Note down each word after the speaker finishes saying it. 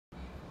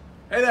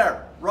Hey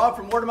there, Rob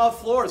from Word of Mouth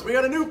Floors. We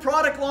got a new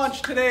product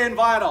launch today in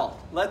vinyl.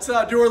 Let's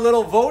do our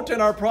little vote in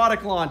our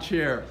product launch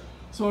here.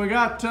 So we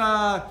got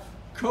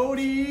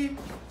Cody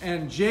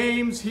and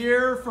James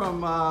here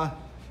from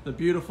the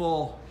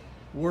beautiful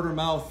Word of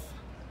Mouth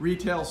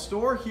retail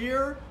store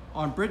here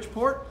on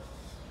Bridgeport.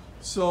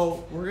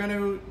 So we're going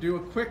to do a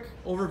quick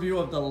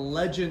overview of the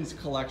Legends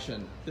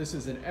collection. This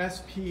is an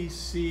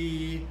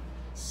SPC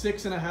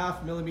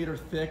 6.5 millimeter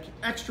thick,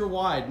 extra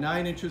wide,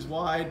 9 inches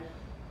wide,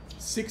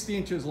 60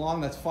 inches long,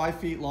 that's 5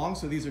 feet long.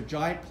 So these are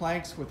giant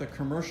planks with a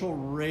commercial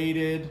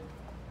rated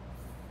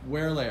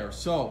wear layer.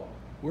 So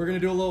we're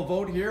gonna do a little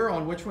vote here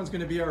on which one's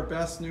gonna be our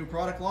best new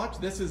product launch.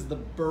 This is the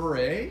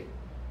Beret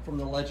from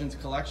the Legends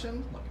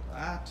collection. Look at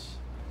that.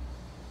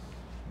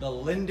 The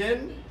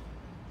Linden.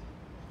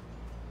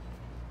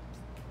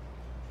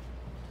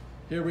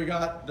 Here we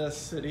got the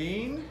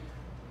Sedine.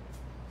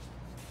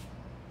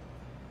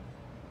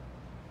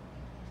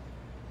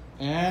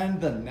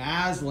 And the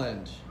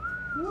Naslund.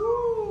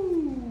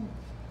 Woo!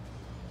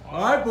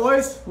 All right,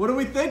 boys. What are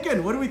we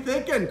thinking? What are we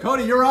thinking?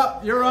 Cody, you're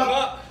up. You're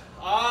up.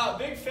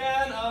 Big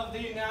fan of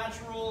the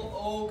natural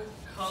oak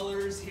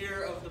colors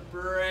here of the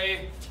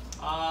Beret.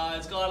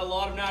 It's got a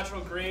lot of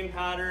natural grain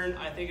pattern.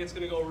 I think it's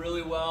going to go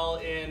really well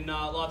in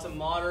lots of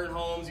modern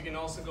homes. You can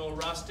also go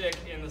rustic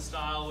in the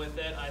style with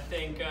it. I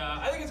think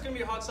it's going to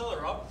be a hot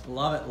seller, Rob.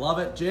 Love it, love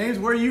it. James,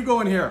 where are you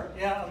going here?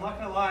 Yeah, I'm not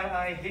going to lie.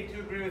 I hate to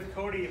agree with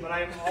Cody, but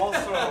I'm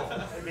also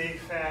a big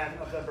fan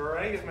of the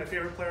Beret. He's my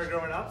favorite player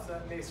growing up, so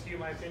that may skew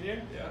my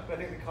opinion. Yeah. But I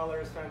think the color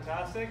is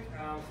fantastic.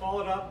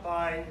 Followed up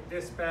by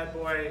this bad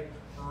boy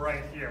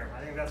right here.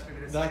 I think that's going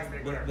to be the second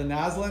big winner. The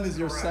Naslund is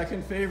your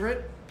second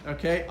favorite.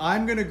 Okay,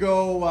 I'm gonna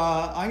go,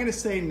 I'm gonna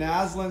say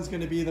Naslund's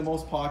gonna be the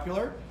most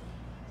popular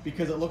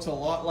because it looks a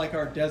lot like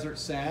our desert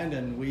sand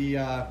and we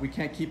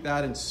can't keep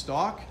that in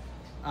stock.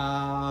 You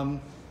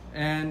know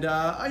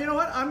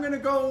what, I'm gonna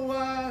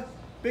go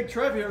Big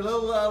Trev here,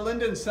 little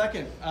Linden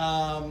second.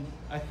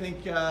 I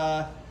think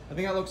that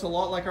looks a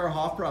lot like our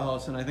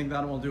Hofbrauhaus and I think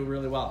that will do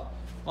really well.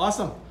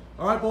 Awesome.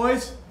 All right,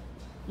 boys,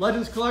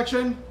 Legends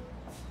collection.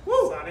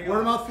 Woo! Word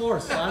of Mouth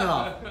Floors, signing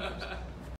off.